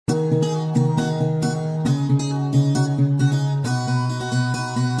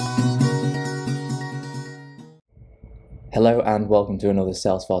Hello and welcome to another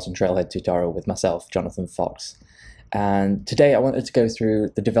Salesforce and Trailhead tutorial with myself, Jonathan Fox. And today I wanted to go through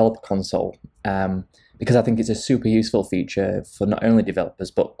the Developer Console because I think it's a super useful feature for not only developers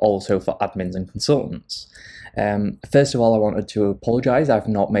but also for admins and consultants. First of all, I wanted to apologize. I've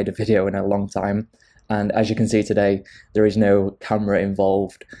not made a video in a long time, and as you can see today, there is no camera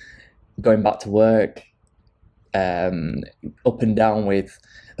involved. Going back to work, up and down with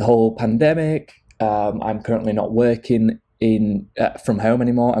the whole pandemic. I'm currently not working from home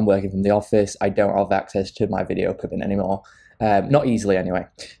anymore. I'm working from the office. I don't have access to my video equipment anymore, not easily anyway.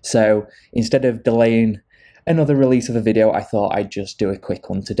 So instead of delaying another release of a video, I thought I'd just do a quick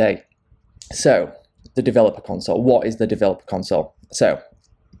one today. So the Developer Console. What is the Developer Console? So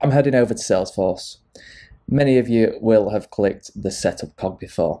I'm heading over to Salesforce. Many of you will have clicked the setup cog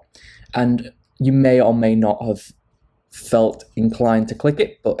before, and you may or may not have felt inclined to click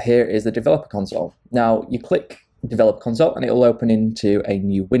it, but here is the Developer Console. Now you click Developer Console and it will open into a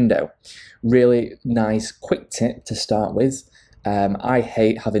new window. Really nice quick tip to start with. I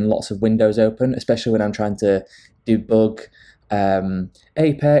hate having lots of windows open, especially when I'm trying to debug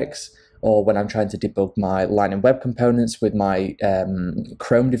Apex, or when I'm trying to debug my line and web components with my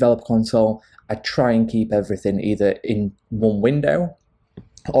Chrome Developer Console. I try and keep everything either in one window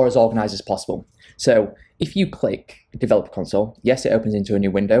or as organized as possible. So if you click Developer Console, yes, it opens into a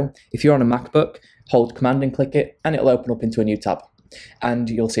new window. If you're on a MacBook, hold Command and click it, and it'll open up into a new tab. And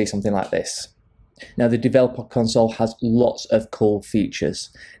you'll see something like this. Now, the Developer Console has lots of cool features.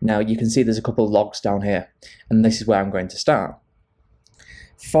 Now, you can see there's a couple of logs down here, and this is where I'm going to start.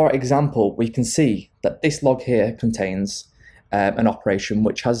 For example, we can see that this log here contains an operation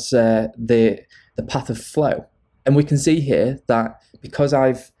which has the path of flow. And we can see here that because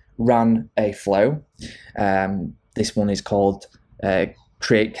I've ran a flow, this one is called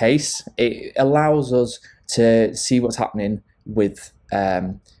create case. It allows us to see what's happening with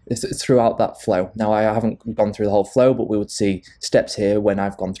throughout that flow. Now, I haven't gone through the whole flow, but we would see steps here when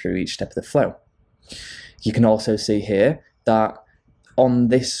I've gone through each step of the flow. You can also see here that on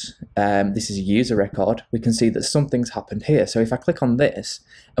this, this is a user record, we can see that something's happened here. So if I click on this,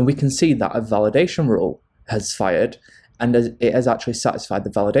 and we can see that a validation rule has fired, and it has actually satisfied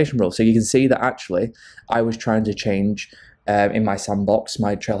the validation rule. So you can see that actually I was trying to change in my sandbox,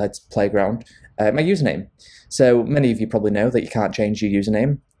 my Trailhead playground, my username. So many of you probably know that you can't change your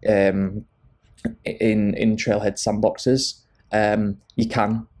username in Trailhead sandboxes. You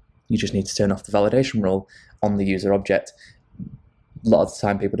can, you just need to turn off the validation rule on the user object. A lot of the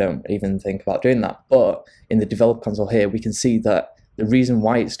time people don't even think about doing that. But in the Developer Console here, we can see that the reason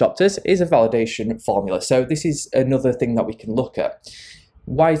why it stopped us is a validation formula. So this is another thing that we can look at.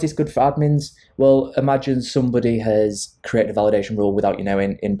 Why is this good for admins? Well, imagine somebody has created a validation rule without you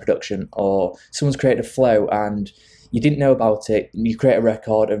knowing in production, or someone's created a flow and you didn't know about it. You create a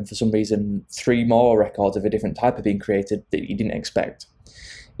record and for some reason 3 more records of a different type are being created that you didn't expect.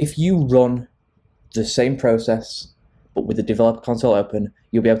 If you run the same process but with the Developer Console open,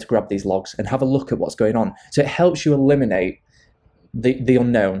 you'll be able to grab these logs and have a look at what's going on. So it helps you eliminate the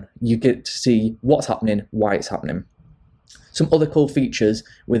unknown. You get to see what's happening, why it's happening. Some other cool features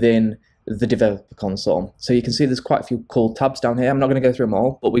within the Developer Console. So you can see there's quite a few cool tabs down here. I'm not going to go through them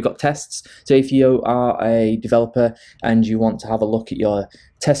all, but we've got tests. So if you are a developer and you want to have a look at your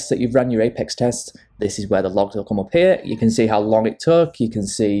tests that you've run, your Apex tests, this is where the logs will come up here. You can see how long it took. You can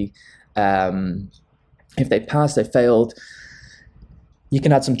see if they passed, they failed. You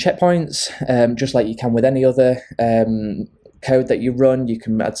can add some checkpoints, just like you can with any other code that you run. You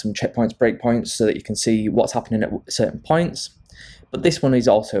can add some checkpoints, breakpoints, so that you can see what's happening at certain points. But this one is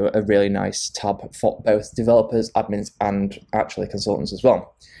also a really nice tab for both developers, admins, and actually consultants as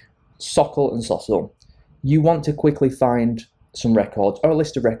well. Sockle and Sossle. You want to quickly find some records, or a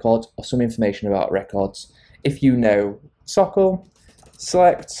list of records, or some information about records. If you know Sockle,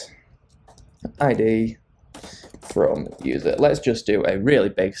 select ID from user. Let's just do a really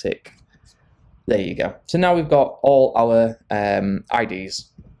basic. There you go. So now we've got all our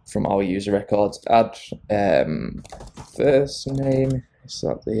IDs from our user records. Add first name,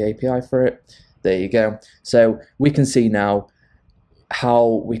 select the API for it. There you go. So we can see now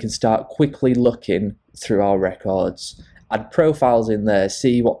how we can start quickly looking through our records, add profiles in there,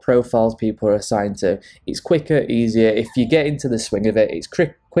 see what profiles people are assigned to. It's quicker, easier. If you get into the swing of it, it's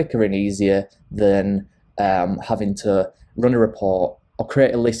quicker and easier than having to run a report or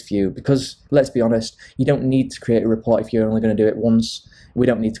create a list view, because let's be honest, you don't need to create a report if you're only going to do it once. We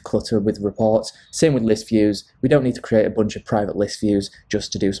don't need to clutter with reports. Same with list views. We don't need to create a bunch of private list views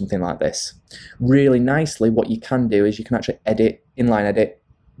just to do something like this. Really nicely, what you can do is you can actually edit, inline edit,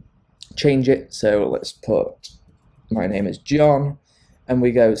 change it. So let's put my name is John, and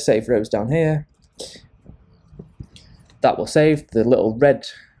we go save rows down here. That will save. The little red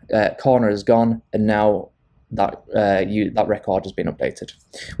corner is gone, and now that that record has been updated.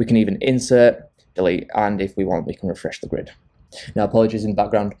 We can even insert, delete, and if we want, we can refresh the grid. Now, apologies in the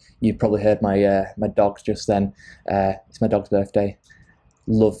background. You probably heard my my dogs just then. It's my dog's birthday.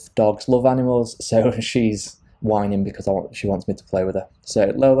 Love dogs, love animals. So she's whining because she wants me to play with her.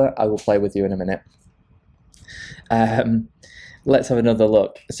 So Lola, I will play with you in a minute. Let's have another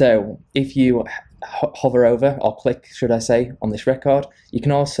look. So if you hover over, or click, should I say, on this record, you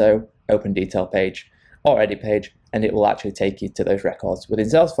can also open detail page or edit page, and it will actually take you to those records within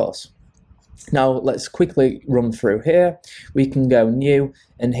Salesforce. Now let's quickly run through here. We can go new,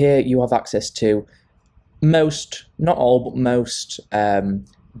 and here you have access to most, not all, but most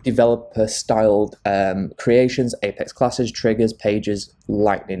developer styled creations, Apex classes, triggers, pages,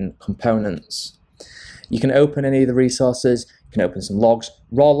 lightning components. You can open any of the resources. You can open some logs.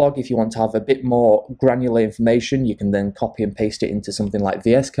 Raw log, if you want to have a bit more granular information, you can then copy and paste it into something like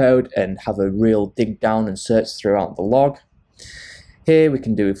VS Code and have a real dig down and search throughout the log. Here we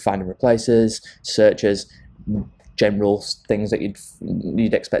can do find and replaces, searches, general things that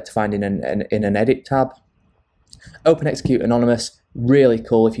you'd expect to find in an edit tab. Open execute anonymous, really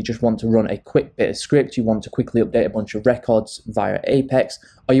cool if you just want to run a quick bit of script, you want to quickly update a bunch of records via Apex,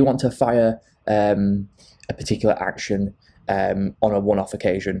 or you want to fire a particular action on a one-off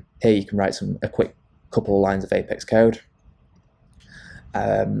occasion. Here you can write a quick couple of lines of Apex code.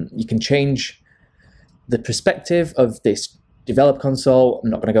 You can change the perspective of this Developer Console. I'm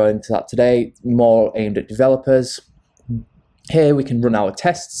not going to go into that today, more aimed at developers. Here we can run our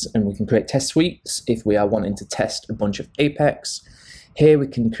tests, and we can create test suites if we are wanting to test a bunch of Apex. Here we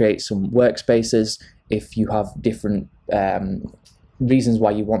can create some workspaces if you have different reasons why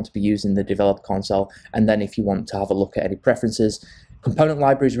you want to be using the Developer Console, and then if you want to have a look at any preferences. Component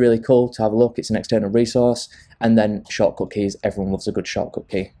library is really cool to have a look, it's an external resource, and then shortcut keys, everyone loves a good shortcut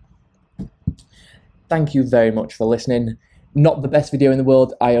key. Thank you very much for listening. Not the best video in the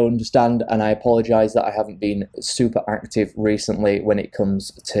world, I understand, and I apologise that I haven't been super active recently when it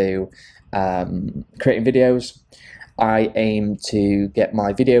comes to creating videos. I aim to get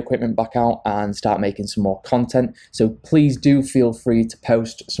my video equipment back out and start making some more content, so please do feel free to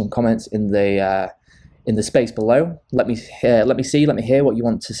post some comments in the space below. Let me hear what you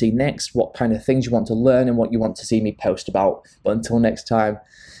want to see next, what kind of things you want to learn, and what you want to see me post about. But until next time,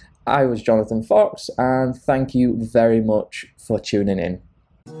 I was Jonathan Fox, and thank you very much for tuning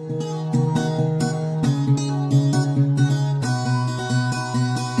in.